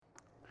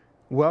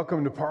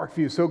Welcome to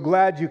Parkview. So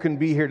glad you can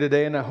be here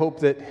today, and I hope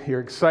that you're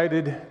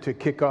excited to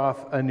kick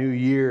off a new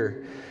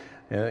year.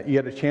 You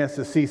had a chance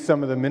to see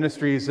some of the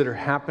ministries that are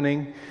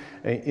happening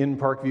in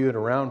Parkview and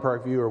around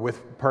Parkview or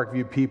with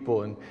Parkview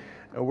people, and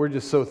we're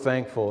just so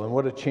thankful, and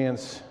what a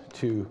chance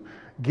to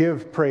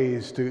give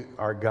praise to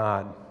our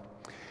God.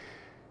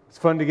 It's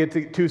fun to get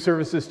to two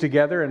services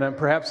together, and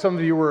perhaps some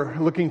of you were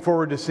looking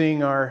forward to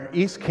seeing our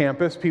East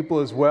Campus people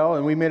as well,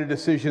 and we made a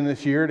decision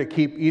this year to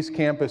keep East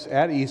Campus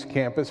at East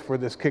Campus for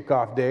this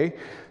kickoff day,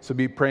 so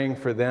be praying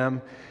for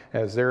them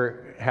as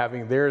they're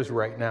having theirs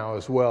right now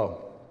as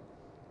well.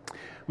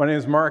 My name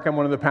is Mark. I'm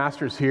one of the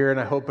pastors here, and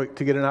I hope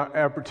to get an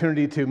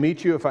opportunity to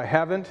meet you if I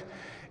haven't.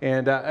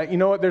 And you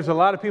know what? There's a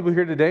lot of people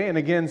here today. And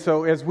again,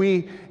 so as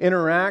we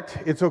interact,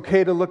 it's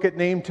okay to look at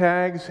name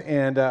tags.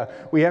 And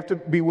we have to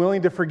be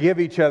willing to forgive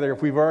each other.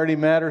 If we've already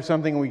met or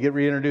something and we get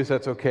reintroduced,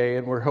 that's okay.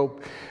 And we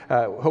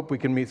hope we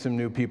can meet some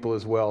new people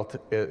as well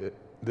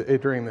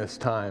during this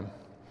time.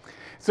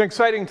 It's an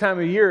exciting time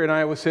of year in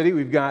Iowa City.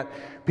 We've got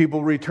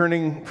people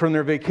returning from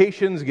their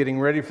vacations, getting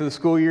ready for the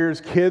school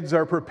years. Kids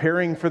are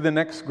preparing for the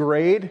next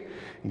grade,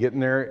 getting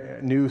their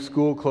new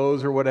school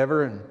clothes or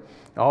whatever, and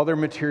all their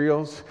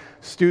materials.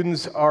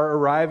 Students are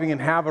arriving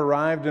and have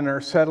arrived and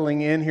are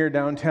settling in here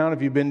downtown.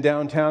 If you've been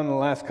downtown in the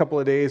last couple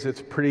of days,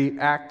 it's pretty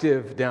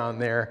active down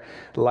there.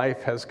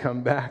 Life has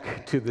come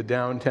back to the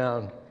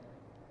downtown.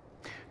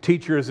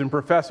 Teachers and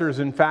professors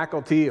and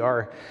faculty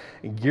are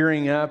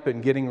gearing up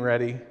and getting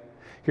ready.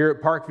 Here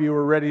at Parkview,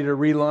 we're ready to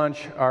relaunch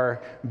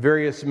our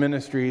various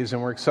ministries,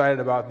 and we're excited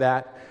about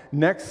that.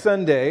 Next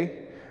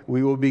Sunday,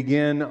 we will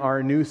begin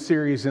our new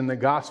series in the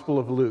Gospel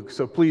of Luke.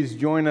 So please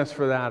join us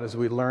for that as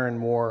we learn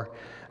more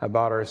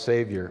about our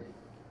Savior.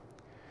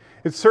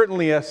 It's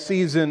certainly a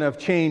season of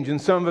change,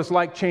 and some of us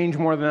like change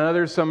more than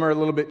others. Some are a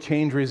little bit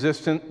change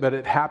resistant, but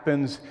it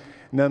happens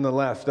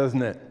nonetheless,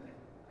 doesn't it?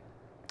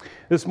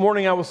 This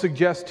morning, I will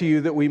suggest to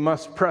you that we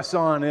must press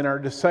on in our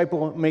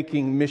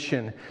disciple-making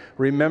mission,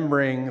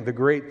 remembering the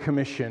Great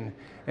Commission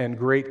and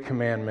Great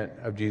Commandment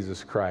of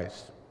Jesus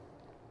Christ.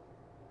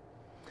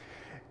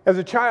 As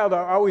a child,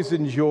 I always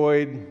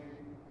enjoyed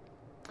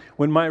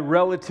when my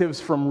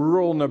relatives from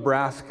rural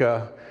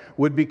Nebraska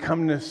would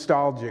become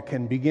nostalgic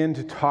and begin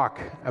to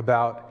talk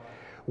about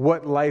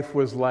what life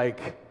was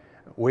like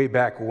way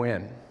back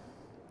when.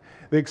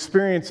 The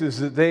experiences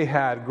that they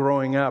had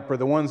growing up or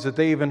the ones that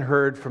they even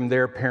heard from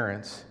their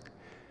parents.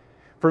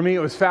 For me, it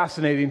was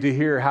fascinating to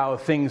hear how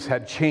things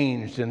had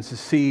changed and to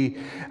see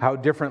how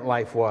different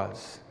life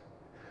was.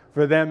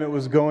 For them, it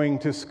was going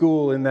to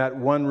school in that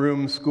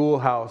one-room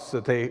schoolhouse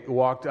that they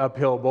walked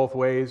uphill both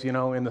ways,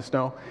 in the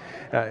snow.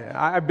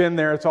 I've been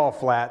there. It's all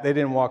flat. They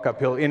didn't walk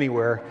uphill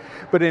anywhere.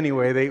 But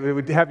anyway, they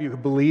would have you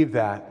believe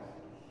that.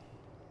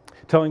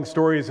 Telling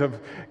stories of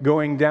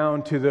going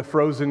down to the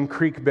frozen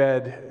creek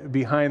bed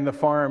behind the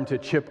farm to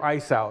chip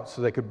ice out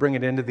so they could bring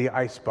it into the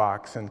ice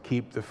box and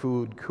keep the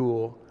food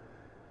cool.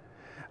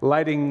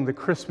 Lighting the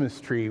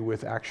Christmas tree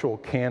with actual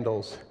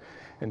candles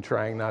and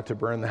trying not to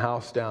burn the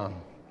house down.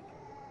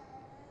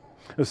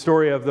 The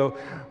story of the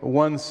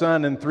one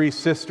son and three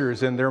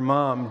sisters and their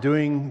mom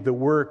doing the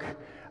work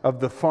of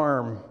the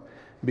farm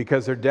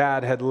because their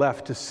dad had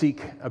left to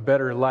seek a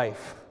better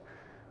life,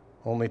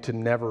 only to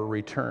never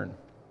return.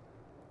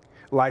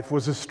 Life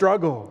was a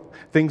struggle.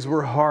 Things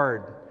were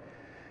hard.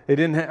 They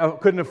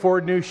couldn't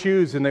afford new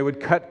shoes, and they would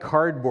cut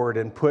cardboard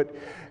and put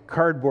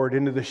cardboard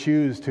into the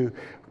shoes to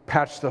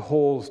patch the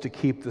holes to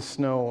keep the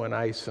snow and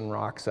ice and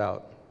rocks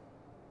out.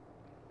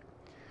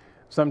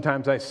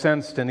 Sometimes I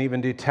sensed and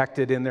even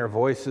detected in their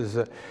voices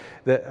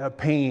a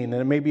pain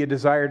and maybe a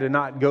desire to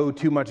not go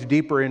too much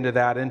deeper into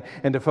that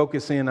and to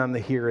focus in on the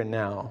here and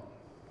now.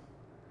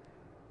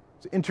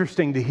 It's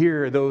interesting to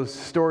hear those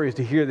stories,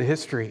 to hear the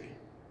history.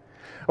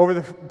 Over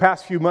the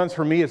past few months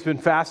for me, it's been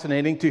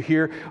fascinating to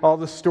hear all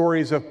the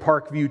stories of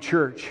Parkview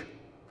Church.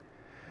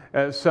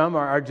 Some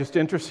are just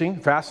interesting,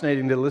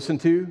 fascinating to listen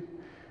to.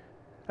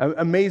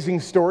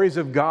 Amazing stories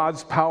of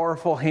God's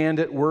powerful hand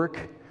at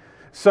work.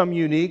 Some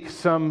unique,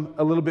 some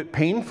a little bit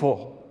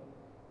painful.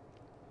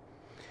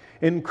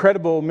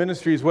 Incredible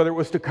ministries, whether it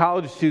was to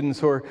college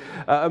students or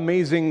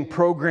amazing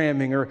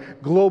programming or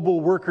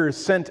global workers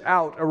sent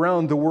out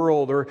around the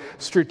world or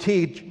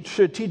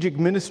strategic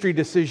ministry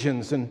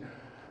decisions and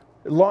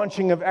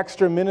launching of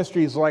extra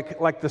ministries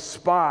like the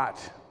Spot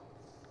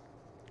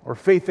or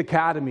Faith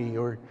Academy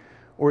or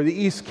the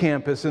East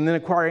Campus and then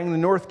acquiring the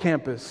North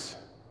Campus,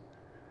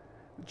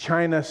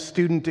 China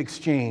Student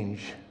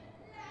Exchange,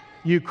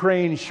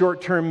 Ukraine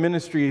short-term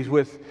ministries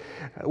with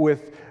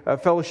a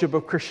Fellowship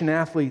of Christian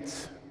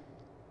Athletes,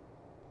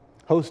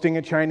 hosting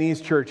a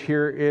Chinese church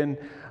here in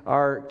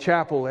our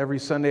chapel every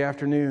Sunday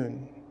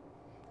afternoon,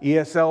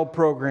 ESL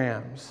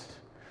programs,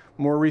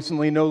 more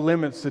recently No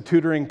Limits, the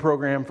tutoring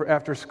program for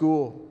after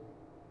school.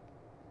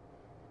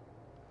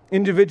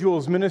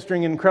 Individuals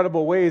ministering in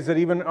incredible ways that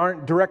even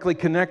aren't directly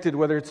connected,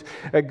 whether it's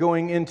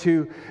going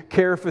into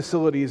care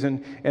facilities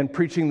and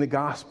preaching the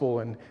gospel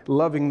and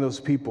loving those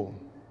people.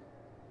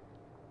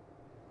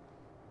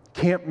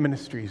 Camp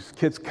ministries,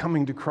 kids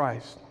coming to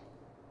Christ.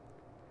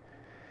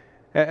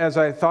 As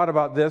I thought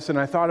about this, and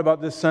I thought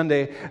about this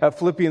Sunday,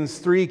 Philippians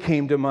 3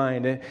 came to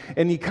mind.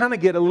 And you kind of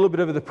get a little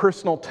bit of the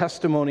personal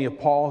testimony of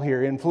Paul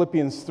here in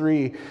Philippians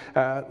 3,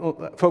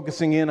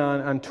 focusing in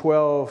on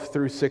 12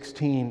 through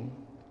 16.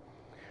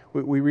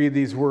 We read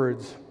these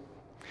words.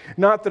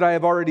 Not that I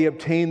have already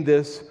obtained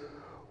this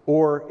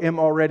or am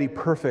already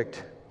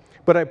perfect,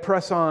 but I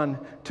press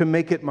on to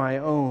make it my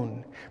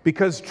own,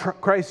 because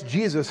Christ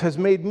Jesus has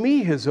made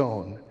me his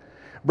own.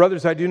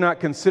 Brothers, I do not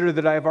consider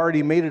that I have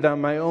already made it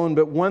on my own,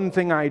 but one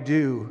thing I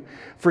do,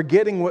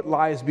 forgetting what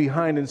lies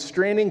behind and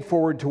straining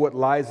forward to what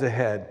lies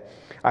ahead,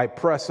 I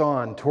press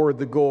on toward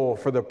the goal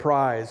for the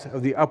prize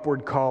of the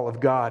upward call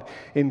of God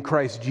in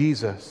Christ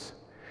Jesus.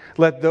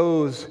 Let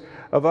those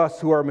of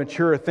us who are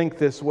mature think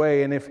this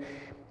way, and if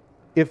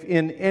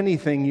in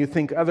anything you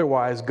think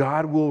otherwise,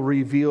 God will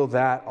reveal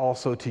that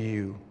also to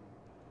you.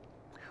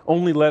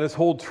 Only let us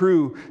hold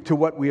true to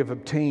what we have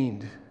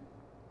obtained.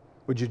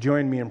 Would you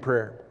join me in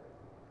prayer?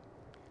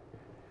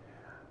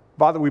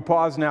 Father, we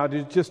pause now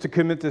just to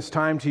commit this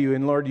time to you.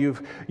 And Lord,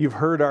 you've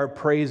heard our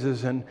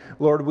praises. And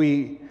Lord,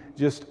 we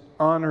just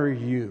honor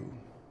you.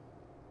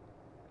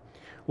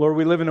 Lord,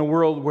 we live in a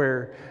world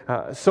where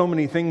so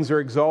many things are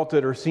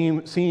exalted or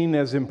seen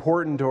as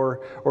important or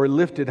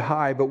lifted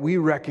high. But we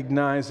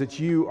recognize that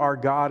you are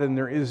God and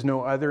there is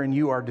no other. And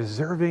you are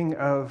deserving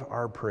of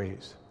our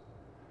praise.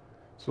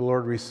 So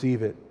Lord,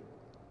 receive it.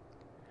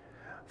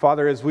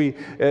 Father, as we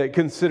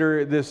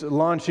consider this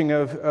launching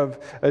of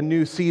a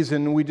new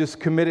season, we just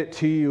commit it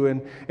to you.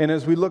 And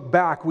as we look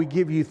back, we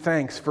give you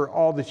thanks for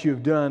all that you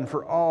have done,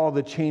 for all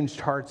the changed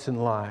hearts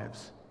and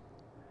lives.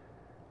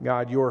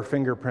 God, your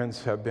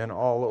fingerprints have been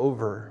all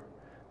over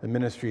the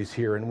ministries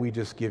here, and we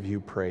just give you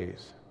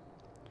praise.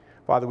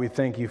 Father, we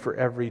thank you for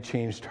every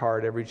changed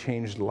heart, every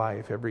changed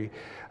life, every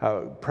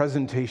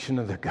presentation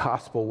of the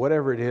gospel,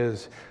 whatever it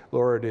is,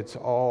 Lord, it's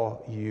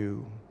all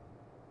you.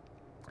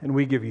 And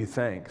we give you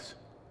thanks.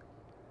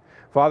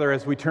 Father,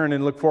 as we turn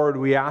and look forward,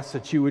 we ask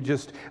that you would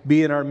just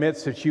be in our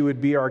midst, that you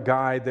would be our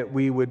guide, that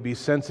we would be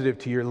sensitive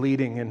to your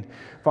leading. And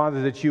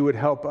Father, that you would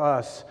help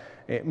us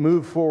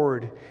move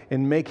forward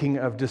in making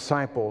of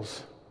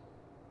disciples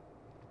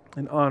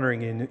and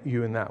honoring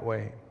you in that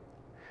way.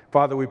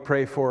 Father, we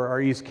pray for our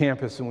East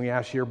Campus, and we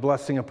ask your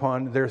blessing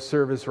upon their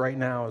service right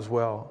now as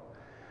well.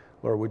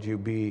 Lord, would you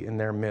be in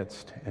their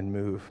midst and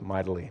move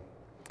mightily.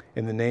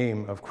 In the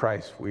name of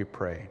Christ we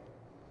pray.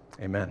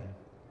 Amen.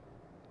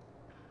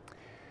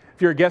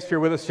 If you're a guest here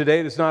with us today,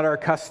 it's not our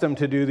custom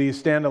to do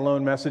these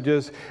standalone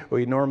messages.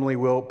 We normally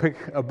will pick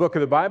a book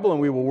of the Bible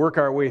and we will work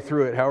our way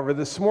through it. However,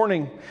 this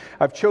morning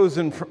I've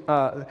chosen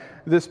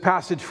this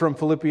passage from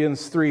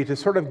Philippians 3 to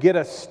sort of get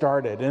us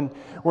started. And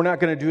we're not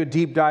going to do a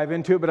deep dive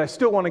into it, but I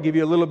still want to give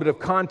you a little bit of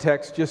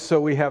context just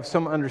so we have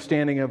some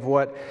understanding of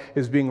what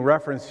is being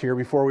referenced here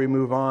before we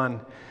move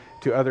on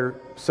to other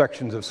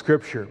sections of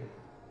Scripture.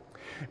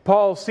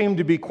 Paul seemed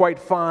to be quite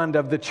fond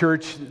of the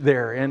church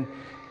there, and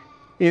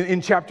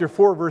in chapter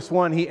 4, verse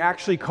 1, he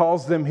actually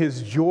calls them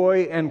his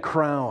joy and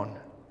crown.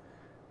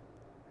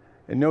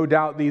 And no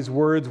doubt these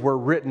words were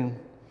written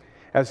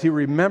as he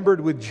remembered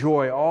with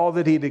joy all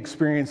that he'd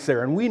experienced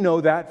there. And we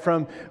know that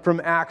from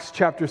Acts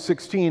chapter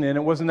 16. And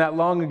it wasn't that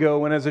long ago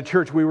when as a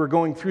church we were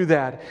going through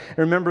that. And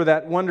remember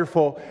that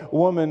wonderful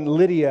woman,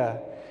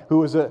 Lydia, who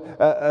was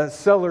a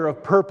seller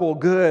of purple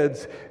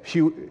goods.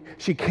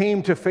 She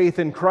came to faith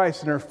in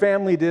Christ, and her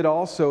family did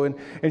also,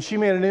 and she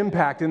made an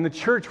impact, and the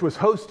church was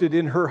hosted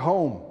in her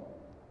home.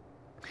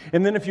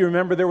 And then if you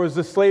remember, there was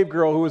the slave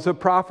girl who was a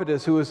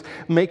prophetess who was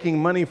making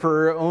money for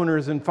her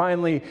owners, and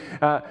finally,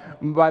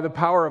 by the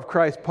power of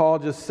Christ, Paul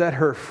just set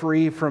her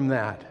free from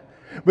that.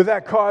 But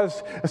that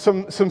caused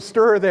some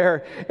stir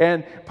there,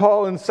 and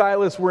Paul and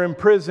Silas were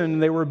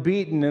imprisoned. They were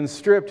beaten and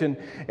stripped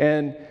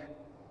and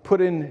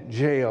put in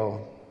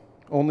jail,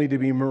 only to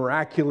be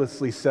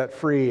miraculously set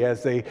free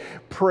as they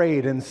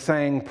prayed and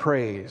sang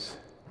praise.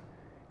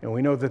 And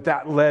we know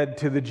that led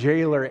to the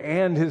jailer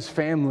and his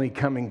family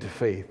coming to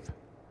faith.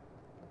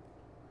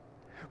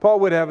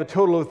 Paul would have a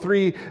total of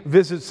 3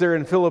 visits there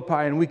in Philippi,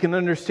 and we can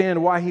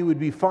understand why he would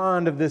be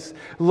fond of this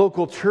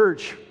local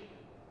church.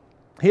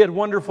 He had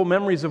wonderful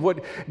memories of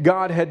what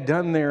God had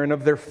done there and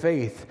of their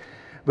faith.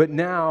 But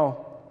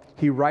now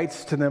he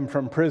writes to them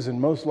from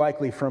prison, most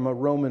likely from a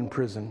Roman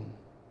prison.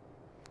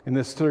 In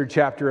this 3rd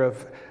chapter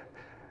of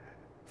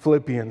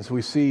Philippians,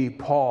 we see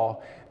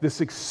Paul,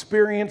 this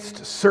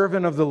experienced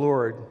servant of the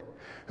Lord,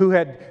 who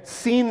had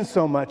seen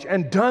so much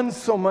and done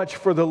so much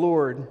for the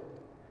Lord.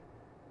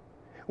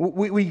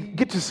 We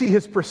get to see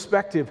his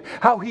perspective,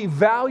 how he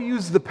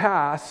values the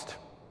past,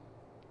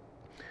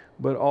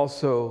 but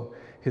also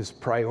his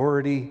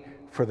priority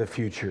for the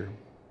future.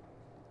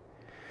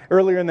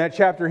 Earlier in that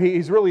chapter,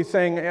 he's really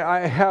saying,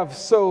 I have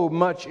so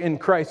much in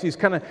Christ. He's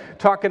kind of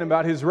talking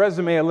about his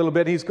resume a little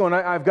bit. He's going,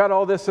 I've got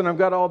all this and I've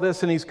got all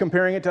this, and he's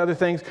comparing it to other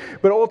things.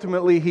 But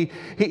ultimately,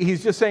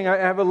 he's just saying, I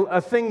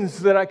have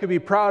things that I could be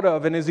proud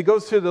of. And as he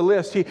goes through the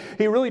list, he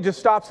really just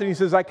stops and he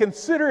says, I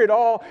consider it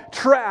all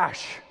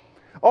trash,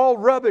 all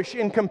rubbish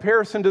in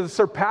comparison to the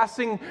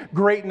surpassing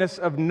greatness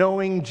of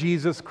knowing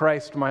Jesus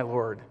Christ, my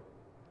Lord.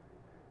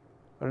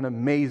 What an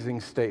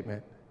amazing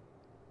statement.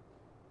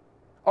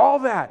 All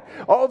that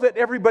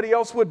everybody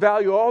else would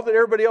value, all that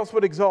everybody else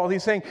would exalt.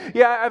 He's saying,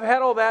 yeah, I've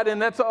had all that,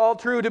 and that's all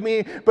true to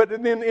me, but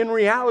in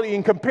reality,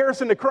 in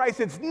comparison to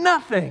Christ, it's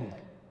nothing.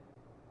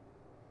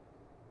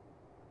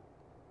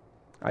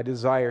 I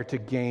desire to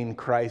gain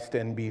Christ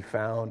and be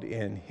found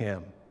in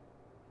Him.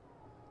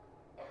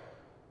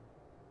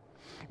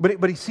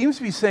 But he seems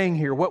to be saying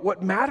here,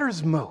 what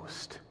matters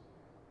most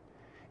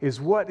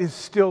is what is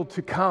still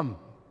to come.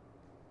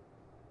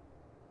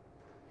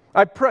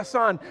 I press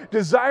on,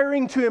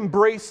 desiring to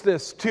embrace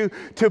this,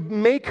 to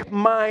make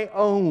my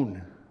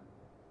own,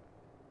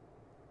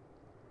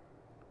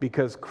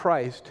 because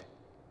Christ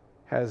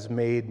has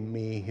made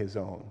me His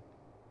own.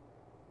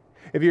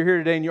 If you're here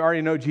today and you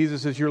already know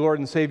Jesus as your Lord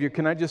and Savior,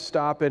 can I just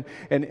stop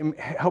and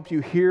help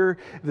you hear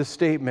the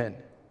statement?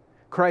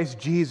 Christ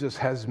Jesus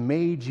has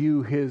made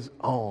you His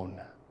own.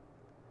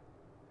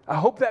 I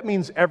hope that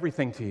means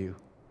everything to you.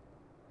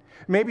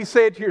 Maybe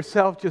say it to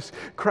yourself, just,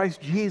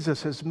 Christ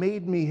Jesus has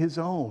made me His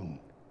own.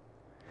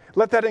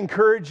 Let that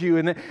encourage you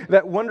and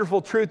that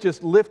wonderful truth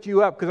just lift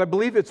you up, because I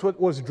believe it's what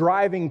was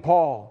driving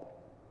Paul.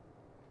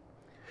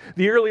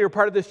 The earlier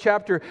part of this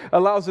chapter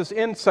allows us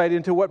insight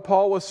into what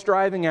Paul was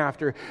striving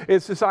after.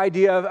 It's this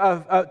idea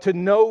of to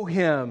know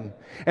Him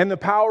and the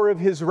power of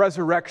His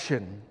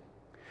resurrection,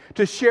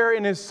 to share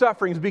in His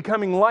sufferings,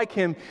 becoming like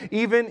Him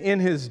even in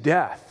His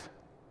death.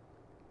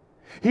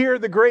 Here,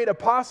 the great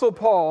Apostle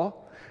Paul,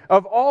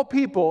 of all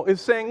people,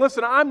 is saying,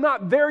 listen, I'm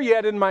not there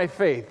yet in my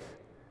faith,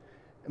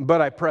 but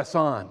I press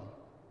on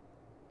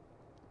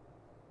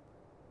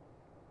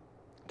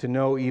to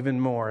know even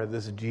more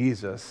this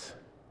Jesus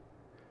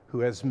who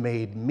has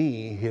made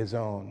me His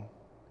own.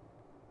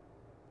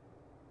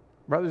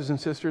 Brothers and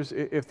sisters,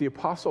 if the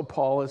Apostle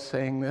Paul is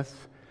saying this,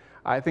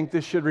 I think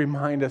this should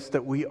remind us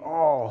that we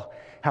all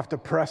have to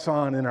press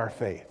on in our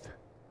faith.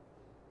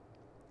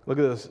 Look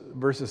at this,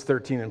 verses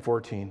 13 and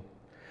 14.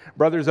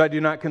 Brothers, I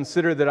do not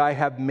consider that I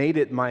have made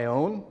it my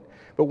own,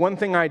 but one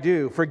thing I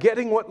do,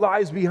 forgetting what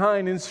lies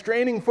behind and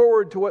straining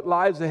forward to what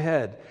lies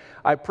ahead,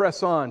 I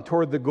press on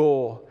toward the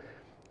goal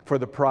for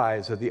the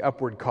prize of the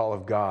upward call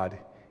of God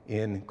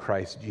in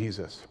Christ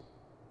Jesus.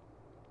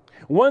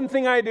 One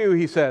thing I do,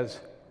 he says.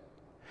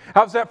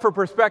 How's that for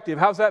perspective?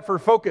 How's that for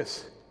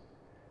focus?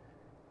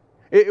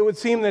 It would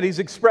seem that he's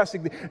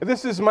expressing,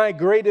 this is my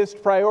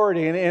greatest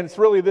priority, and it's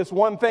really this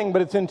one thing,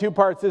 but it's in two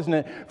parts, isn't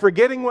it?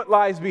 Forgetting what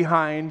lies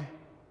behind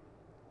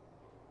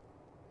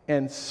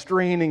and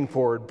straining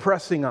forward,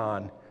 pressing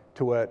on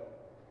to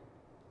what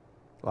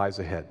lies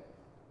ahead.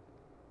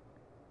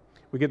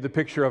 We get the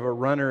picture of a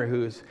runner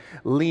who's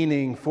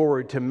leaning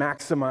forward to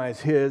maximize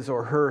his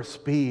or her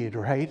speed,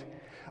 right?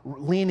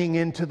 Leaning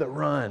into the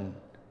run.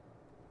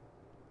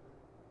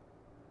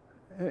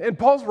 And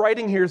Paul's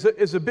writing here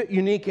is a bit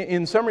unique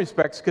in some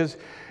respects, because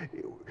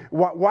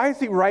why is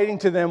he writing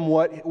to them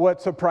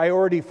what's a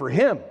priority for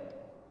him?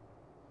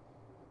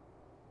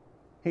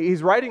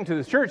 He's writing to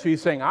the church.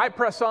 He's saying, I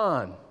press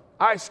on.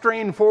 I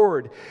strain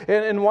forward.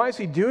 And why is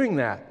he doing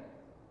that?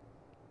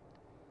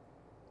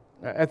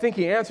 I think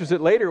he answers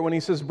it later when he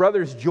says,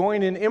 brothers,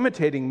 join in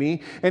imitating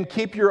me and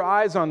keep your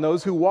eyes on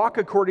those who walk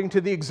according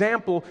to the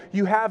example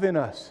you have in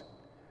us.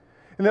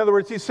 In other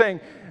words, he's saying,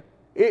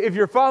 if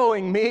you're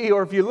following me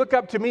or if you look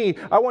up to me,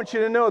 I want you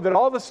to know that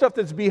all the stuff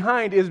that's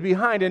behind is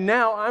behind. And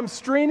now I'm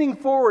straining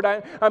forward.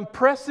 I'm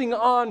pressing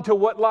on to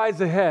what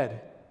lies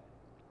ahead.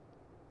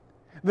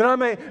 That I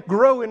may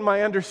grow in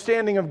my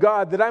understanding of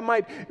God, that I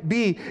might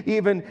be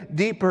even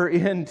deeper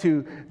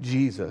into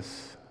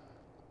Jesus.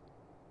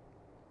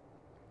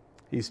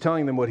 He's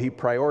telling them what he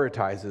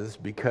prioritizes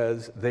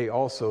because they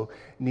also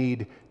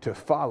need to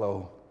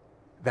follow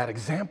that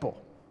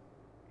example.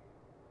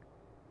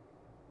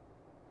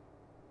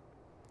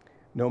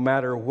 No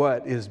matter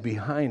what is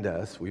behind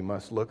us, we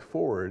must look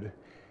forward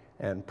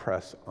and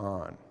press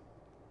on.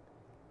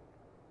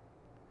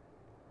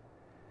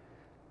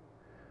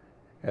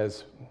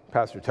 As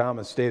Pastor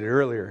Thomas stated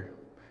earlier,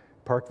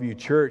 Parkview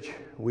Church,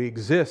 we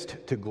exist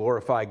to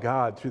glorify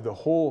God through the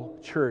whole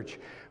church,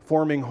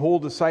 forming whole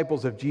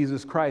disciples of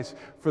Jesus Christ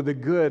for the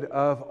good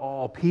of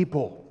all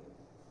people.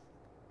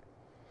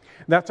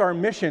 That's our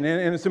mission,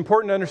 and it's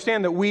important to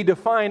understand that we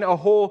define a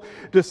whole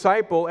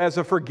disciple as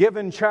a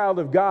forgiven child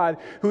of God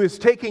who is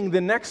taking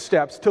the next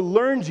steps to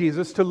learn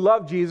Jesus, to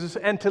love Jesus,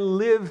 and to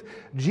live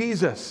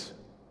Jesus.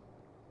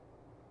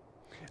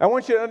 I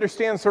want you to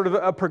understand sort of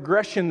a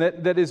progression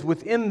that is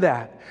within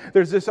that.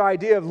 There's this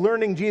idea of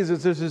learning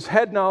Jesus. There's this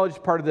head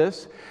knowledge part of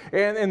this,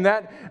 and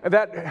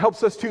that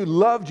helps us to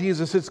love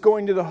Jesus. It's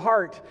going to the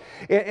heart.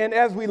 And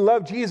as we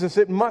love Jesus,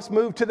 it must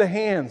move to the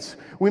hands.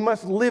 We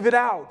must live it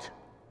out.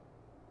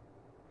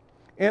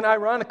 And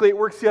ironically, it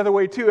works the other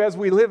way too. As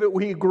we live it,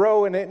 we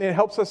grow, and it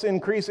helps us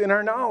increase in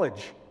our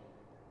knowledge.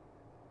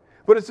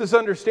 But it's this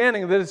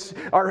understanding that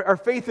our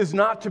faith is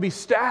not to be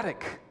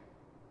static.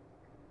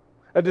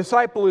 A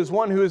disciple is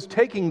one who is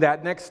taking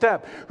that next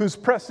step, who's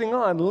pressing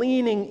on,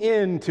 leaning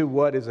into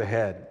what is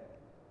ahead.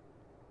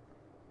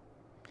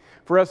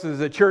 for us as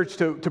a church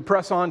to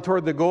press on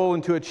toward the goal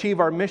and to achieve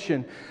our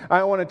mission,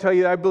 I want to tell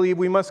you, I believe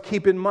we must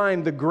keep in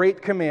mind the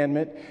great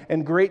commandment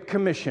and great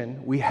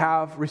commission we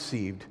have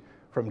received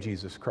from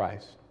Jesus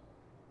Christ.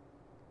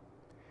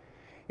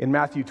 In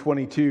Matthew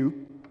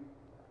 22,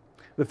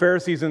 the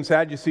Pharisees and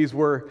Sadducees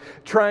were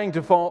trying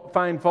to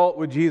find fault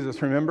with Jesus,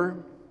 remember?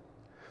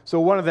 So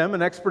one of them,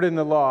 an expert in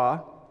the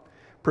law,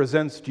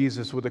 presents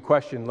Jesus with a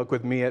question. Look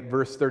with me at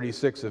verse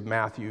 36 of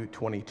Matthew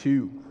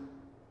 22.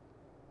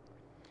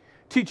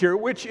 "Teacher,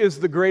 which is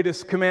the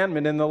greatest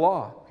commandment in the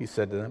law?" he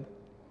said to them.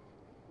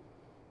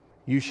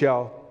 "You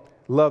shall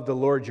love the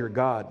Lord your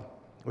God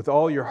with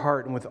all your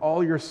heart and with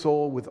all your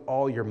soul, with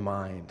all your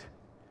mind.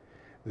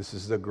 This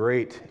is the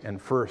great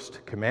and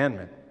first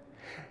commandment.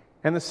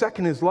 And the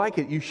second is like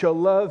it. You shall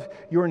love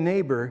your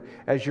neighbor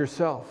as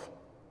yourself."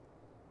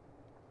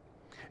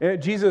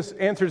 Jesus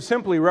answered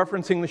simply,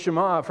 referencing the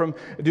Shema from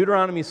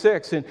Deuteronomy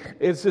 6. And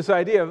it's this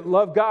idea of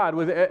love God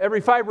with every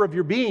fiber of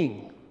your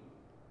being.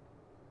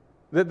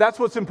 That's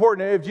what's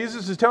important. If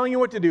Jesus is telling you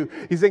what to do,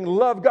 he's saying,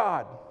 love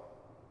God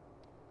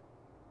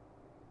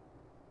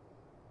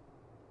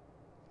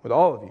with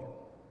all of you.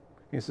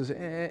 He says,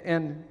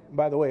 and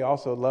by the way,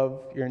 also love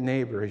your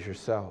neighbor as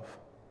yourself.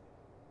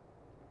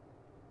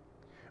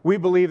 We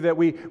believe that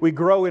we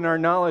grow in our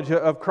knowledge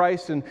of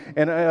Christ and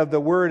of the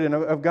Word and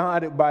of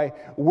God by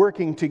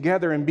working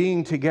together and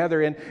being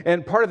together.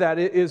 And part of that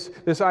is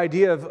this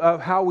idea of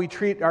how we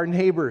treat our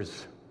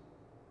neighbors.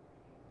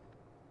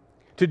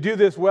 To do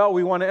this well,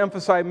 we want to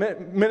emphasize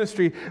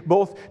ministry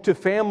both to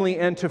family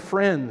and to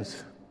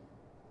friends.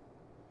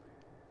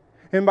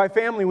 And by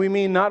family, we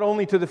mean not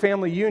only to the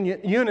family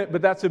unit,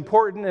 but that's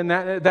important, and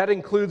that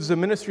includes the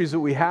ministries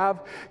that we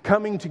have,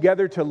 coming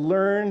together to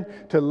learn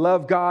to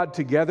love God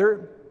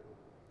together.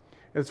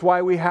 It's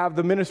why we have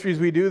the ministries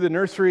we do, the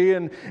nursery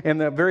and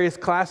the various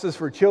classes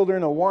for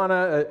children,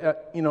 Awana,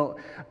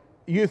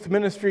 youth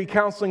ministry,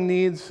 counseling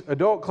needs,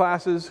 adult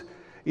classes.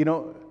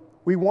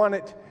 We want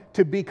it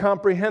to be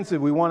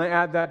comprehensive. We want to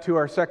add that to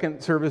our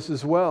second service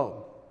as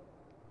well.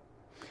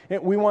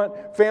 And we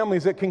want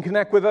families that can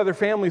connect with other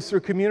families through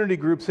community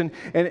groups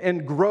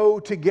and grow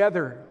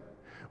together.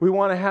 We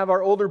want to have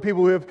our older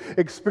people who have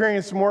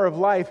experienced more of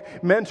life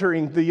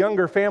mentoring the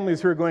younger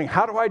families who are going,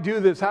 how do I do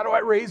this? How do I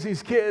raise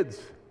these kids?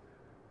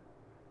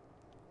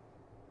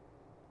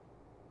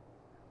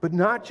 But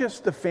not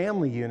just the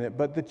family unit,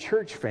 but the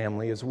church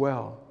family as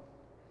well.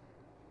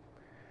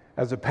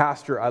 As a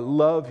pastor, I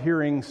love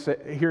hearing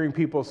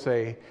people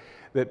say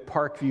that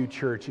Parkview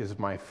Church is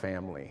my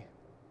family.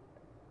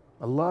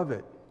 I love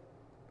it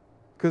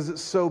because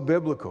it's so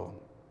biblical.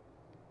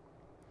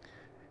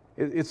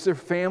 It's their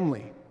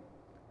family.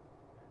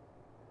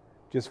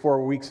 Just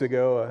 4 weeks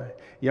ago, a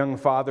young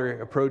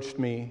father approached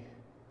me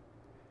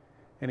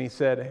and he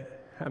said,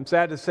 "I'm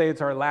sad to say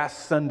it's our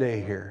last Sunday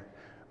here.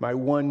 My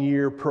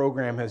 1-year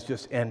program has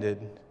just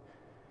ended.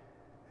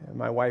 And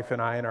my wife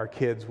and I and our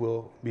kids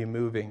will be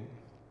moving.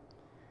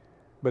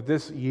 But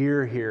this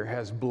year here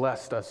has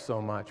blessed us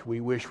so much.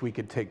 We wish we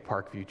could take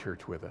Parkview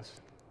Church with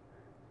us.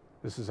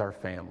 This is our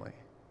family."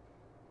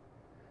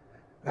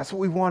 That's what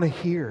we want to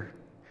hear.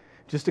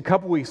 Just a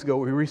couple weeks ago,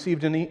 we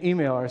received an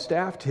email, our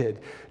staff did,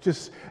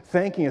 just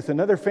thanking us,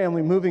 another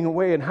family moving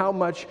away, and how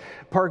much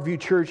Parkview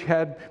Church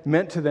had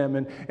meant to them.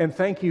 And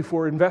thank you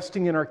for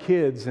investing in our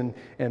kids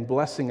and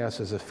blessing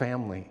us as a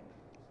family.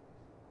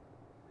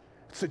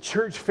 It's a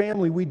church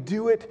family. We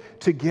do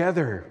it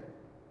together.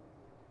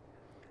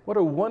 What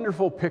a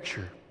wonderful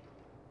picture.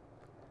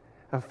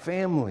 A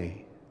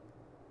family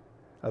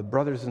of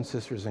brothers and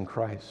sisters in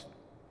Christ.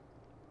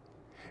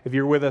 If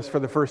you're with us for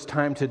the first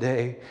time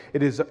today,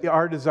 it is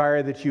our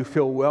desire that you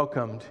feel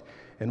welcomed,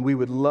 and we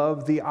would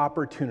love the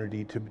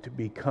opportunity to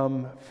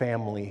become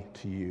family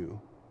to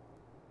you.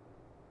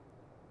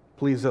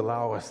 Please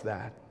allow us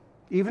that.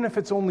 Even if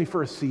it's only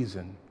for a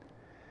season,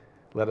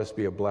 let us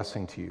be a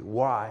blessing to you.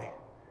 Why?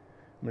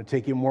 I'm going to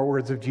take you more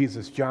words of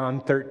Jesus. John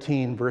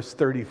 13, verse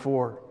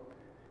 34.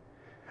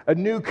 "A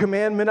new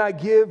commandment I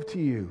give to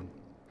you,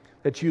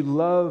 that you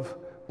love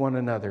one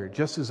another,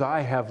 just as I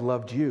have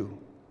loved you.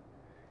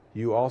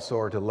 You also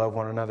are to love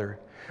one another.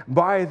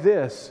 By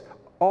this,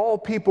 all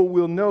people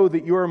will know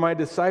that you are my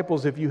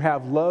disciples if you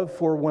have love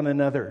for one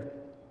another."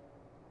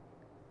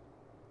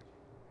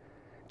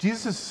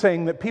 Jesus is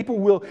saying that people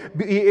will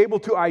be able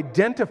to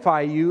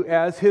identify you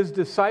as his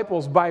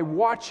disciples by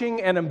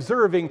watching and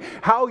observing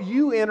how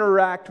you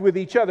interact with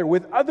each other,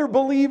 with other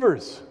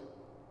believers.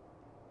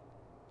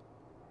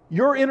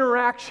 Your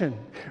interaction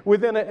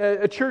within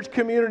a church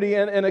community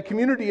and a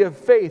community of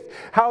faith,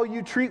 how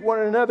you treat one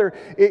another,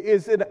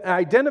 is an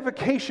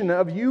identification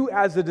of you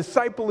as a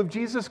disciple of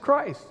Jesus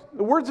Christ.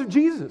 The words of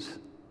Jesus.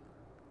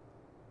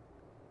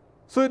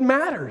 So it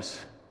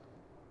matters.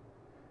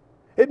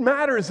 It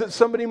matters that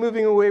somebody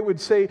moving away would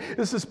say,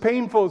 "This is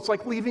painful. It's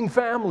like leaving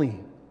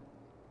family."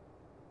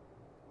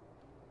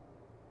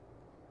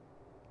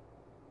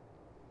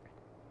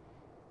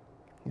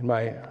 In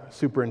my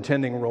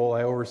superintending role,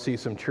 I oversee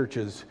some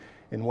churches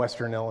in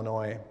Western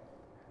Illinois.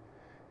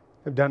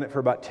 I've done it for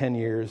about 10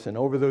 years, and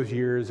over those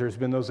years, there's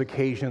been those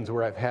occasions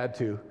where I've had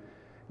to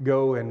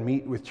go and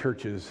meet with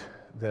churches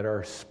that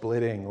are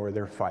splitting or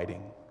they're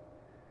fighting.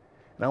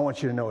 And I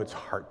want you to know it's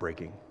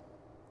heartbreaking.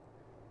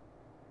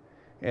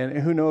 And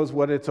who knows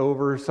what it's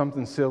over,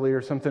 something silly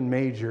or something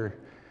major,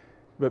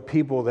 but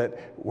people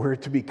that were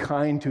to be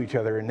kind to each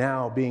other are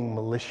now being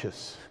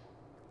malicious,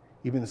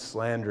 even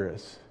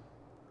slanderous,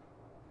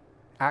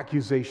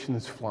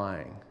 accusations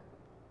flying.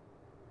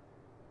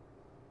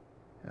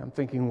 And I'm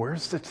thinking,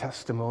 where's the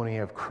testimony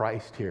of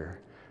Christ here?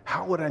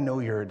 How would I know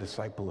you're a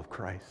disciple of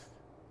Christ?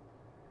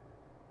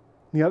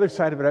 The other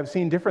side of it, I've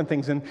seen different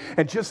things. And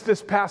just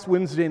this past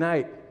Wednesday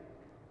night,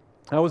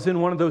 I was in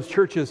one of those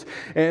churches,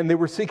 and they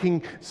were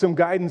seeking some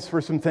guidance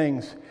for some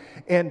things.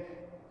 And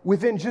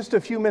within just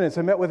a few minutes,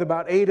 I met with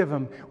about 8 of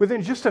them.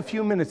 Within just a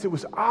few minutes, it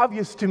was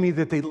obvious to me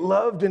that they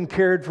loved and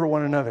cared for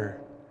one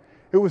another.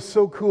 It was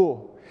so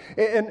cool.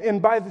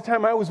 And by the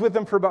time I was with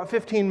them for about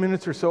 15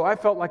 minutes or so, I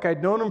felt like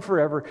I'd known them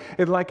forever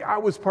and like I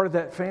was part of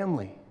that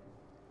family.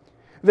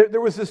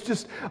 There was this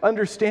just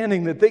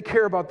understanding that they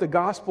care about the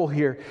gospel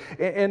here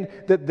and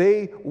that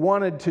they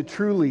wanted to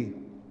truly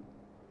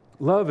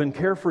love and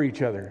care for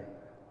each other.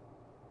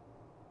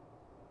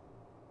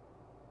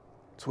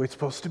 That's the way it's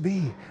supposed to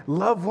be.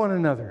 Love one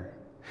another.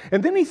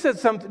 And then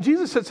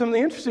Jesus said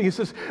something interesting. He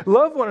says,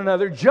 love one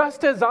another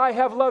just as I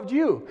have loved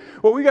you.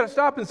 Well, we got to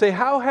stop and say,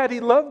 how had he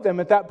loved them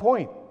at that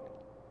point?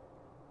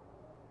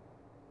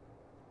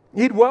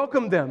 He'd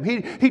welcomed them.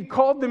 He'd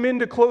called them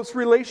into close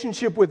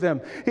relationship with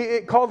them. He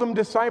called them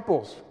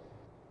disciples.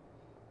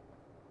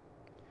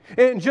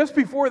 And just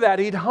before that,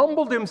 he'd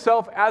humbled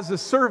himself as a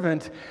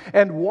servant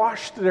and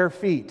washed their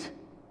feet.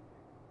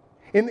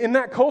 In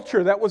that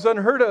culture, that was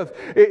unheard of.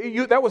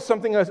 That was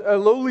something a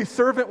lowly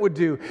servant would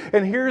do.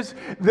 And here's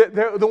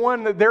the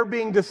one that they're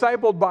being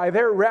discipled by,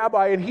 their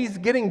rabbi, and he's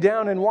getting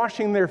down and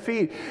washing their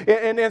feet.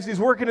 And as he's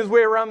working his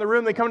way around the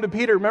room, they come to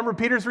Peter. Remember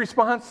Peter's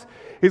response?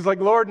 He's like,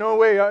 Lord, no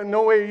way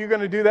are you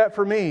going to do that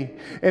for me.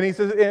 And he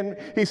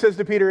says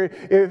to Peter,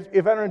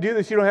 if I don't do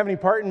this, you don't have any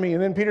part in me.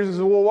 And then Peter says,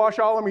 well, wash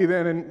all of me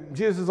then. And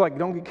Jesus is like,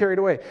 don't get carried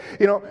away.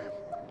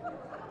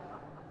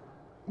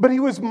 But he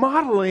was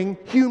modeling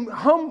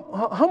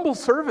humble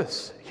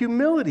service,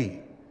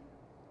 humility.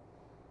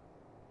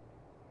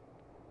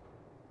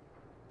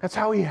 That's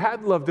how he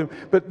had loved them.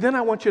 But then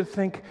I want you to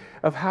think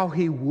of how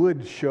he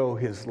would show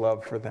his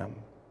love for them.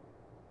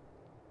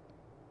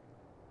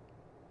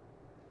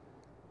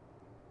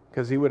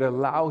 Because he would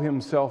allow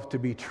himself to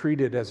be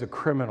treated as a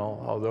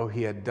criminal, although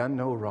he had done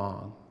no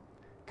wrong,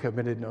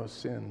 committed no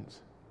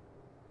sins.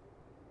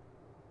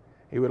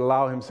 He would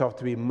allow himself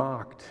to be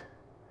mocked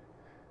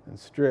and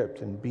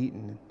stripped and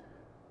beaten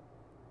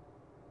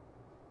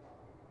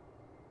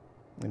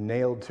and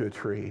nailed to a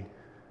tree.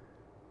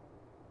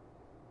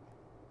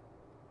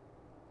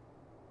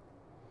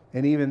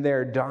 And even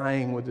there,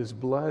 dying with his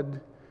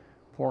blood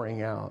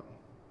pouring out,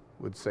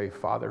 would say,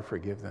 Father,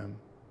 forgive them,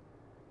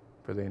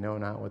 for they know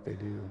not what they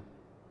do.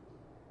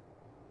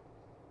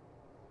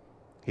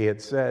 He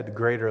had said,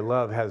 greater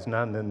love has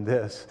none than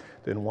this,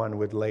 than one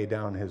would lay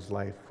down his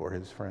life for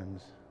his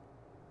friends.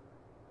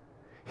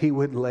 He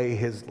would lay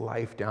his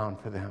life down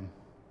for them.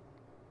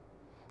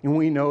 And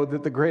we know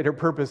that the greater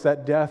purpose,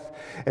 that death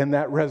and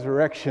that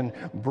resurrection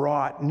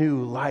brought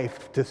new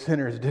life to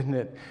sinners, didn't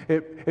it?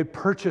 It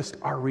purchased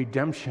our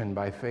redemption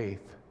by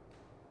faith.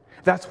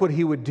 That's what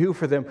he would do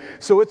for them.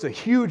 So it's a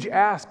huge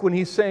ask when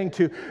he's saying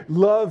to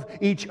love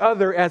each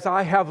other as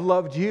I have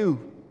loved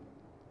you.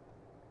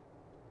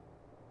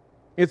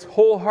 It's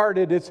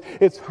wholehearted,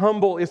 it's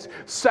humble, it's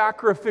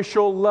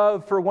sacrificial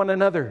love for one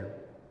another.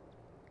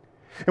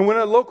 And when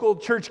a local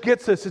church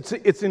gets this,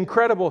 it's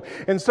incredible.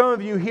 And some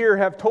of you here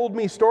have told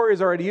me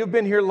stories already. You've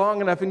been here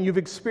long enough and you've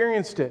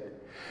experienced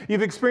it.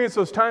 You've experienced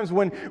those times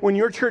when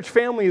your church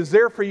family is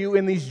there for you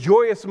in these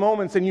joyous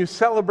moments and you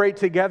celebrate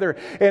together.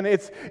 And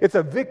it's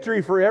a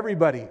victory for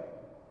everybody.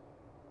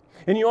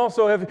 And you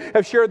also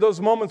have shared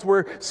those moments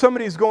where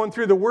somebody's going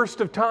through the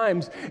worst of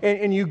times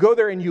and you go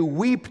there and you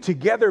weep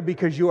together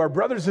because you are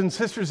brothers and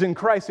sisters in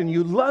Christ and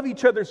you love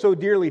each other so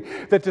dearly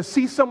that to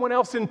see someone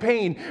else in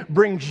pain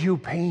brings you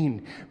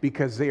pain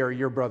because they are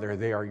your brother,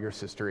 they are your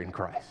sister in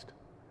Christ.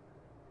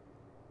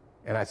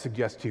 And I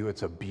suggest to you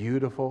it's a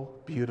beautiful,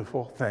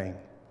 beautiful thing.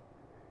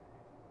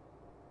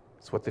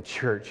 It's what the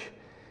church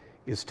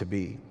is to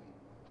be.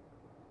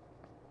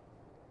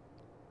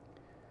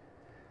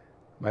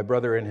 My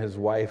brother and his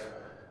wife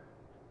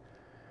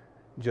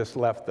just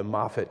left the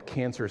Moffitt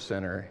Cancer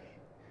Center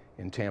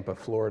in Tampa,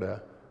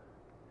 Florida,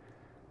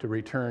 to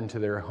return to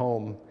their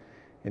home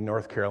in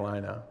North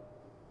Carolina.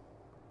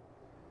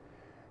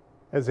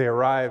 As they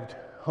arrived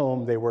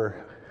home, they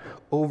were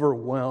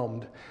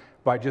overwhelmed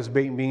by just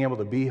being able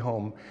to be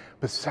home.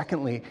 But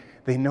secondly,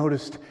 they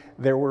noticed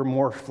there were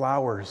more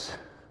flowers.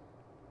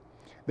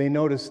 They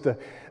noticed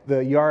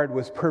the yard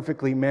was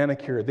perfectly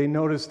manicured. They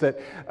noticed that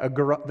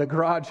the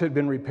garage had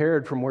been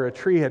repaired from where a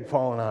tree had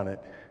fallen on it.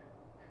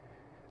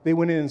 They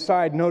went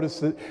inside,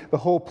 noticed that the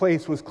whole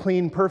place was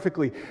cleaned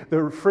perfectly.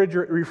 The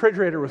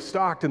refrigerator was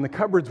stocked and the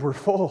cupboards were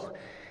full.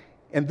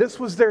 And this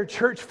was their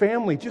church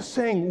family just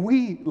saying,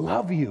 we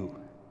love you.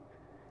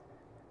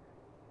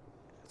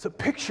 It's a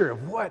picture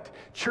of what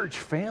church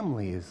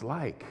family is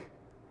like.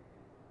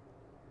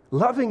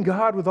 Loving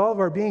God with all of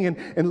our being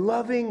and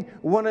loving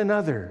one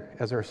another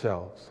as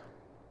ourselves.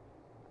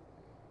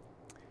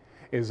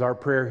 It is our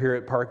prayer here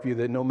at Parkview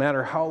that no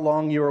matter how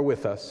long you are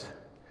with us,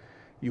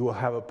 you will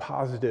have a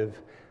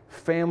positive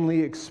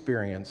family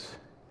experience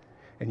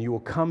and you will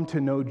come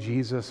to know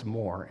Jesus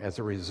more as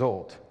a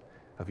result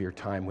of your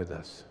time with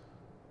us.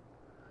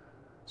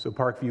 So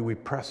Parkview, we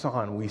press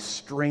on, we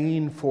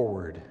strain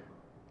forward,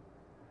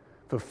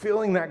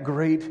 fulfilling that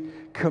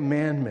great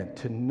commandment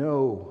to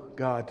know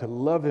God, to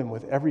love Him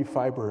with every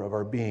fiber of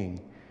our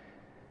being,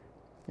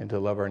 and to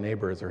love our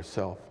neighbor as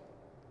ourselves,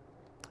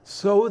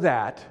 so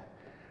that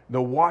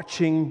the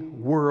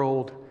watching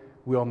world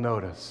will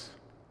notice,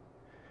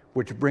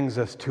 which brings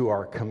us to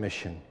our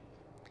commission.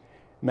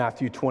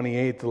 Matthew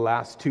 28, the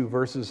last two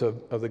verses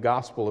of the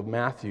Gospel of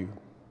Matthew,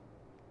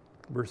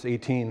 verse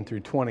 18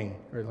 through 20,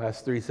 or the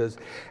last three says,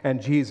 "And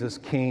Jesus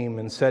came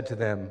and said to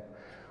them,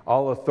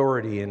 'All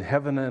authority in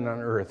heaven and on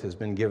earth has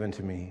been given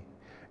to me.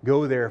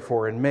 Go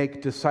therefore and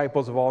make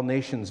disciples of all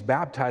nations,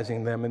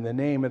 baptizing them in the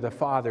name of the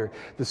Father,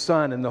 the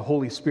Son, and the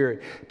Holy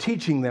Spirit,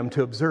 teaching them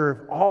to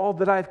observe all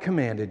that I've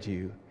commanded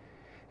you.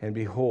 And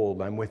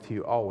behold, I'm with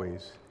you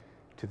always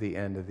to the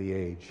end of the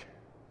age.'"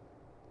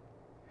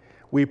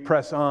 We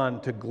press on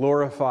to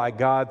glorify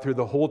God through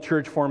the whole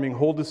church, forming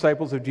whole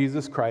disciples of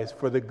Jesus Christ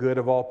for the good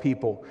of all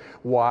people.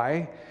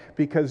 Why?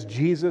 Because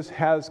Jesus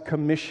has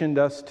commissioned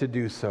us to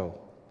do so.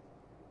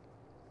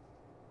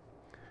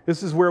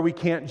 This is where we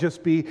can't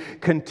just be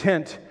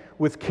content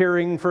with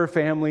caring for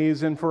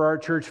families and for our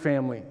church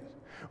families.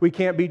 We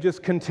can't be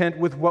just content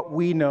with what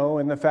we know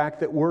and the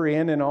fact that we're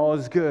in and all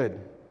is good.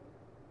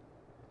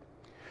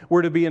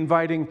 We're to be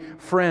inviting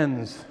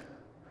friends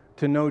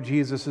to know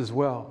Jesus as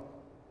well.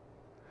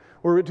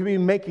 We're to be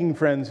making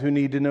friends who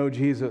need to know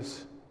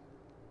Jesus.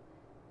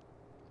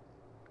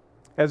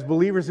 As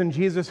believers in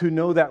Jesus who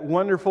know that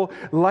wonderful,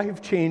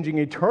 life-changing,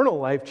 eternal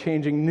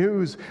life-changing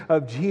news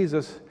of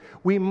Jesus,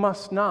 we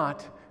must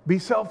not be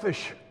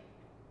selfish.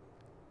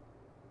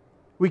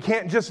 We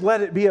can't just let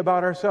it be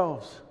about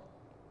ourselves.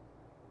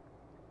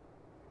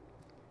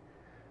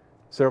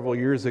 Several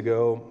years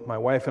ago, my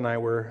wife and I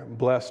were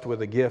blessed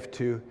with a gift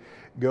to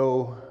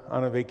go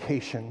on a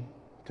vacation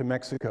to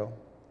Mexico.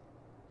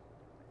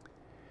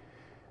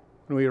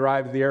 When we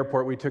arrived at the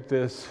airport, we took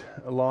this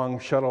long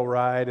shuttle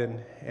ride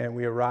and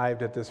we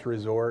arrived at this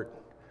resort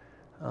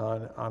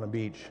on a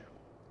beach.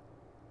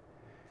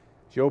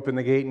 As you open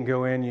the gate and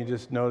go in, you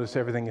just notice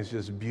everything is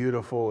just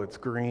beautiful. It's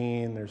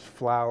green, there's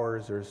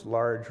flowers, there's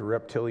large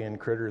reptilian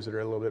critters that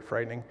are a little bit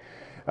frightening.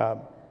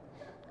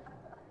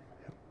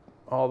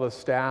 All the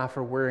staff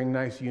are wearing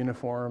nice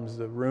uniforms.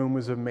 The room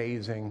was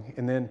amazing.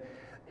 And then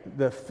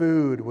the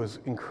food was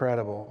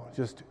incredible.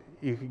 Just,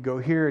 you could go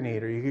here and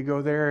eat, or you could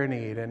go there and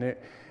eat,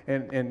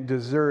 and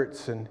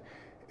desserts, and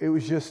it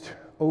was just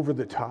over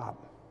the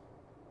top.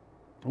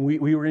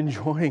 We were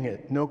enjoying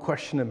it, no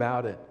question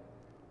about it.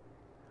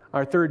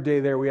 Our third day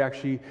there, we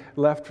actually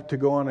left to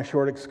go on a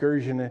short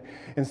excursion,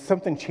 and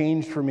something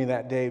changed for me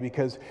that day,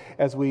 because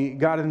as we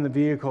got in the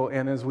vehicle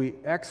and as we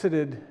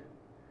exited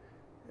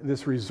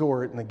this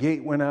resort and the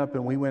gate went up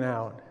and we went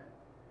out,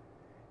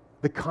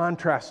 the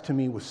contrast to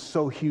me was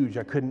so huge,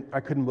 I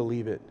couldn't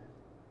believe it.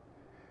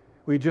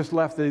 We just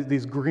left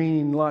these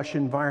green, lush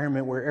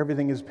environment where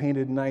everything is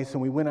painted nice,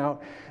 and we went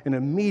out, and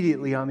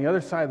immediately on the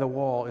other side of the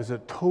wall is a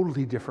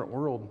totally different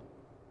world.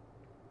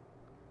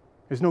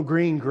 There's no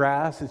green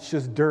grass, it's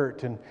just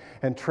dirt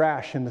and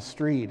trash in the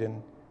street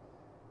and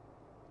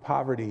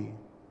poverty.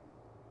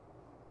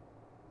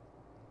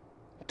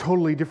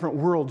 Totally different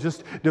world,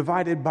 just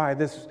divided by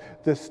this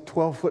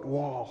 12-foot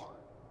wall.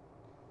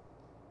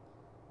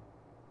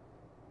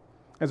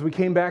 As we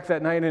came back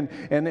that night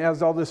and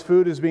as all this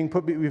food is being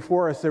put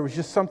before us, there was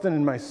just something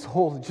in my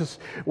soul that just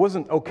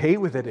wasn't okay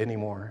with it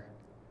anymore.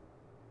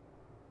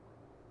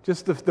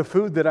 Just the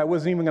food that I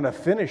wasn't even going to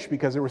finish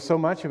because there was so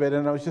much of it.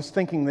 And I was just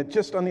thinking that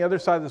just on the other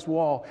side of this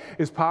wall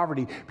is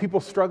poverty,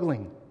 people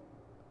struggling.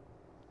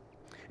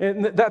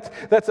 And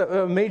that's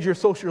a major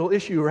social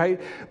issue,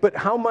 right? But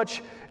how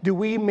much do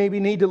we maybe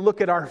need to look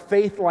at our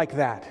faith like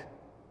that?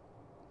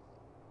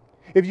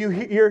 If you're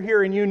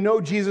here and you know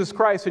Jesus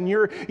Christ and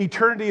your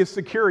eternity is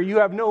secure, you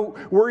have no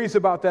worries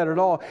about that at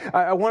all.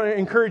 I want to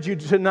encourage you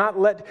to not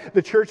let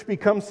the church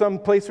become some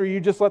place where you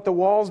just let the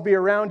walls be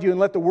around you and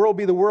let the world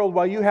be the world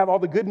while you have all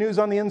the good news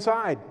on the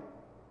inside.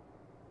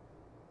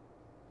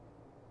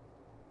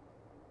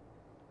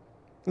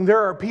 And there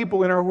are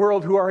people in our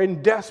world who are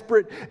in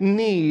desperate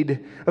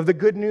need of the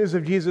good news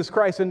of Jesus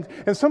Christ, and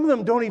some of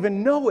them don't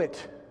even know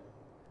it.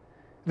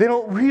 They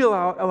don't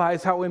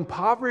realize how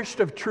impoverished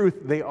of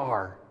truth they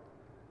are.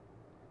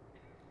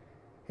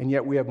 And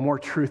yet we have more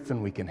truth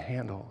than we can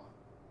handle.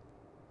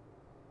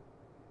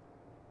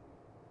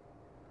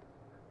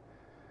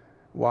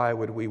 Why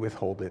would we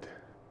withhold it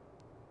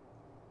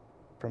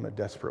from a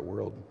desperate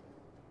world?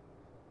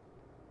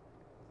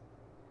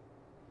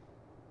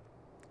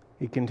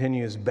 He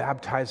continues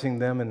baptizing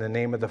them in the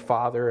name of the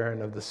Father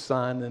and of the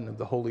Son and of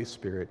the Holy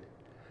Spirit,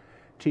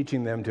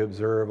 teaching them to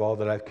observe all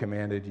that I've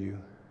commanded you.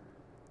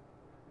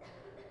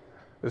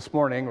 This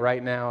morning,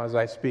 right now, as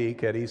I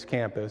speak at East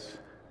Campus,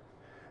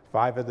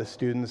 5 of the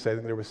students, I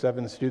think there were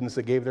 7 students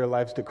that gave their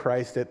lives to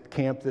Christ at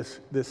camp this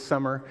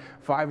summer.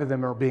 5 of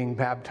them are being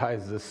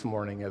baptized this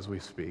morning as we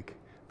speak.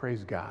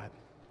 Praise God.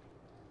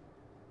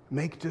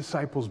 Make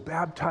disciples,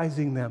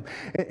 baptizing them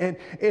and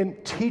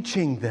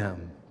teaching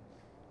them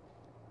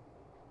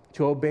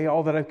to obey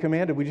all that I've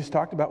commanded. We just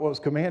talked about what was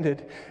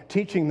commanded,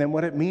 teaching them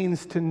what it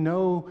means to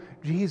know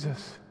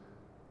Jesus,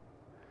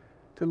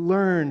 to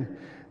learn,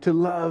 to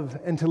love,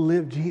 and to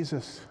live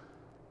Jesus,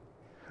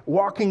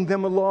 walking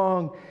them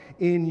along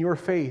in your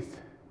faith.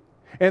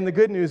 And the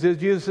good news is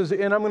Jesus says,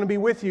 and I'm going to be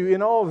with you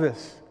in all of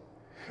this.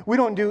 We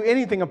don't do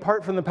anything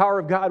apart from the power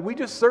of God. We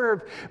just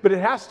serve, but it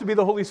has to be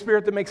the Holy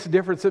Spirit that makes the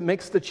difference, that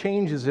makes the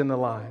changes in the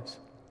lives.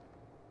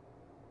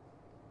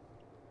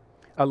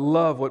 I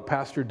love what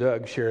Pastor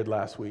Doug shared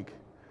last week.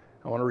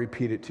 I want to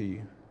repeat it to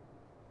you.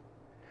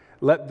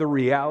 Let the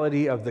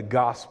reality of the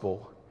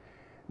gospel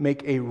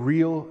make a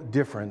real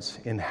difference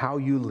in how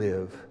you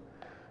live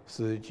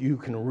so that you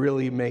can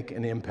really make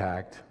an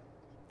impact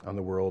on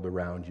the world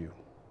around you.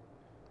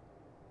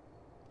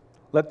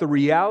 Let the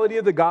reality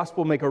of the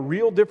gospel make a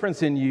real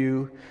difference in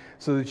you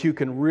so that you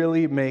can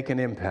really make an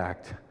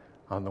impact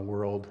on the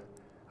world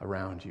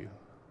around you.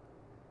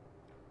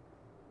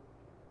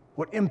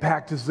 What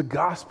impact does the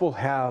gospel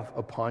have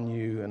upon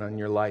you and on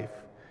your life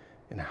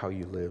and how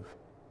you live?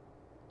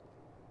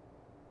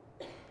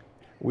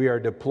 We are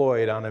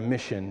deployed on a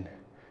mission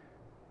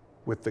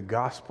with the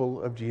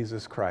gospel of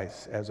Jesus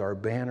Christ as our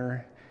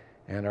banner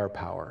and our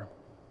power.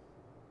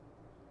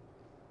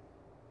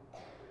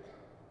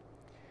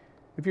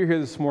 If you're here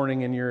this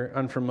morning and you're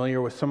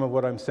unfamiliar with some of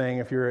what I'm saying,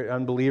 if you're an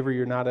unbeliever,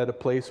 you're not at a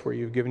place where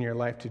you've given your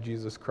life to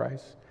Jesus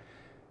Christ,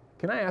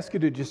 can I ask you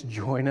to just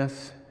join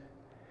us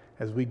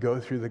as we go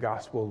through the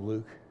Gospel of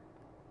Luke?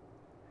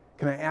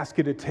 Can I ask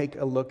you to take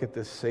a look at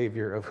this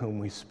Savior of whom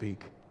we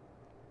speak?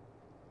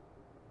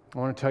 I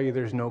want to tell you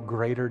there's no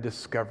greater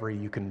discovery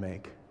you can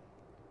make.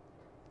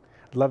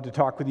 I'd love to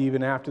talk with you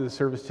even after the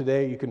service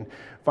today. You can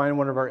find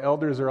one of our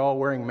elders. They're all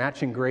wearing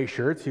matching gray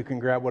shirts. You can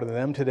grab one of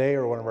them today,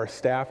 or one of our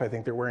staff. I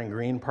think they're wearing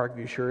green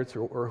Parkview shirts,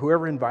 or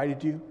whoever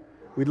invited you.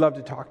 We'd love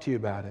to talk to you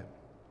about it.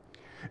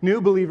 New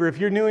believer, if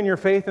you're new in your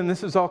faith and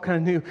this is all kind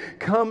of new,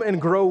 come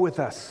and grow with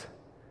us.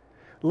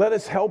 Let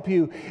us help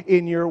you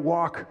in your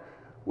walk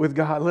with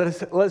God. Let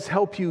us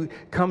help you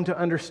come to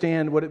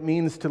understand what it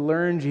means to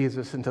learn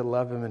Jesus and to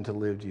love Him and to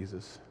live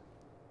Jesus.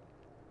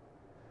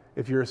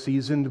 If you're a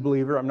seasoned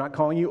believer, I'm not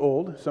calling you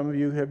old. Some of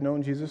you have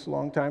known Jesus a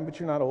long time, but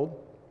you're not old.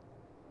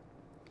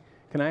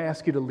 Can I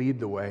ask you to lead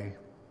the way?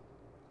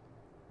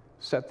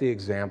 Set the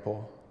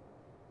example.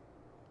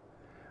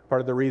 Part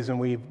of the reason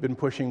we've been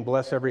pushing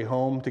Bless Every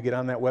Home to get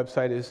on that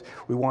website is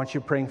we want you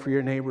praying for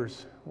your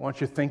neighbors. We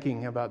want you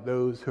thinking about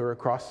those who are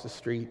across the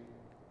street.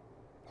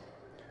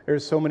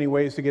 There's so many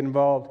ways to get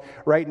involved.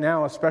 Right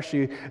now,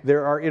 especially,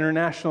 there are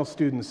international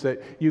students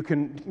that you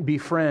can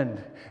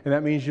befriend. And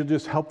that means you'll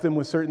just help them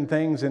with certain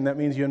things. And that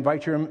means you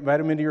invite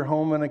them into your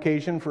home on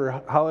occasion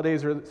for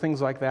holidays or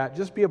things like that.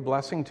 Just be a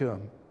blessing to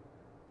them.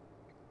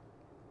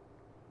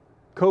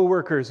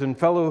 Co-workers and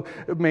fellow,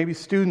 maybe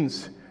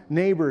students,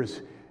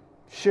 neighbors,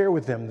 share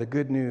with them the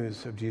good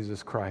news of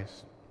Jesus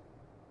Christ.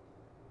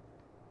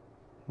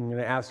 I'm going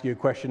to ask you a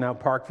question now,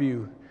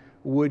 Parkview.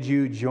 Would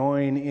you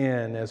join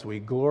in as we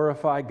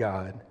glorify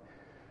God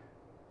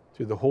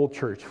through the whole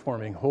church,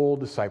 forming whole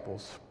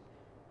disciples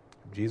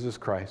of Jesus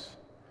Christ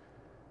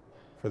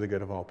for the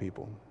good of all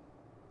people?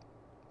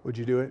 Would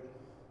you do it?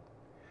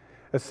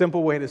 A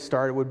simple way to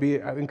start would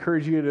be, I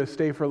encourage you to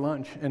stay for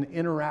lunch and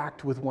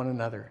interact with one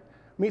another.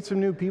 Meet some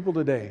new people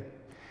today.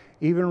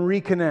 Even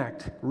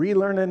reconnect,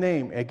 relearn a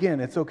name. Again,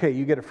 it's okay.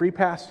 You get a free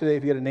pass today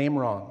if you get a name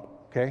wrong,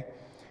 okay?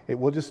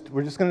 We're just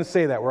going to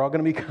say that. We're all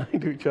going to be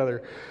kind to each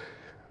other.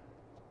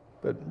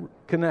 But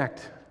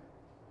connect,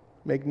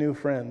 make new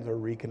friends, or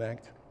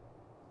reconnect.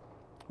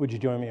 Would you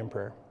join me in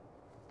prayer?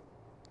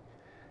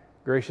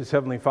 Gracious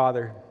Heavenly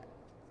Father,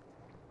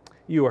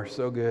 you are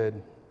so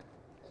good.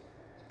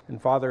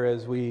 And Father,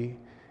 as we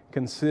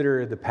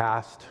consider the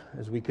past,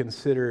 as we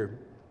consider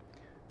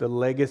the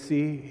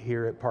legacy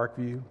here at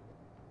Parkview,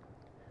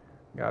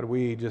 God,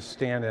 we just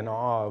stand in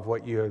awe of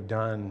what you have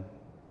done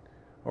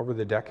over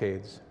the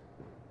decades,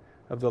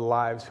 of the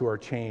lives who are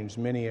changed,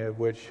 many of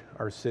which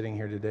are sitting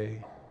here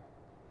today.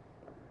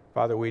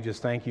 Father, we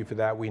just thank you for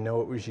that. We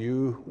know it was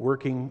you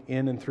working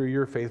in and through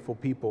your faithful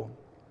people.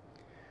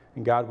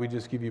 And God, we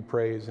just give you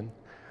praise. And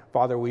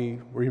Father, we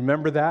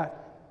remember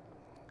that,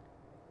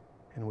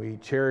 and we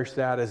cherish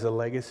that as a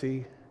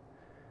legacy.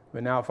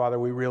 But now, Father,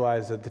 we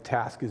realize that the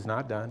task is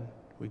not done.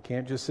 We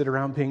can't just sit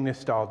around being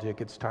nostalgic.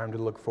 It's time to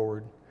look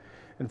forward.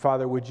 And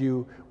Father, would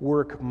you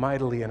work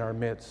mightily in our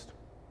midst?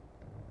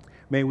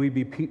 May we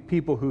be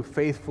people who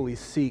faithfully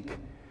seek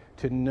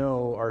to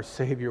know our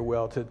Savior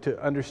well,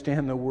 to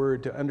understand the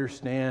Word, to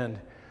understand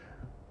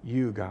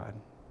you, God.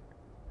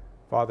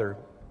 Father,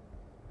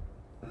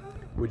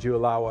 Would you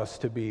allow us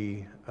to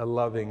be a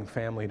loving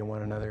family to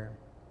one another?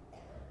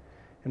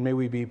 And may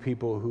we be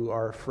people who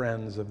are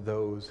friends of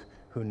those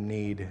who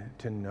need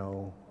to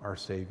know our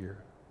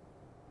Savior.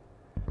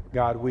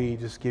 God, we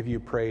just give you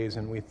praise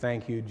and we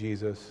thank you,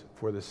 Jesus,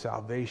 for the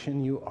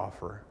salvation you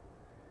offer.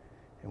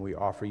 And we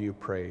offer you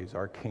praise,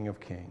 our King of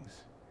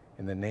Kings.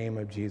 In the name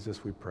of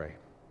Jesus we pray.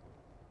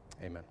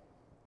 Amen.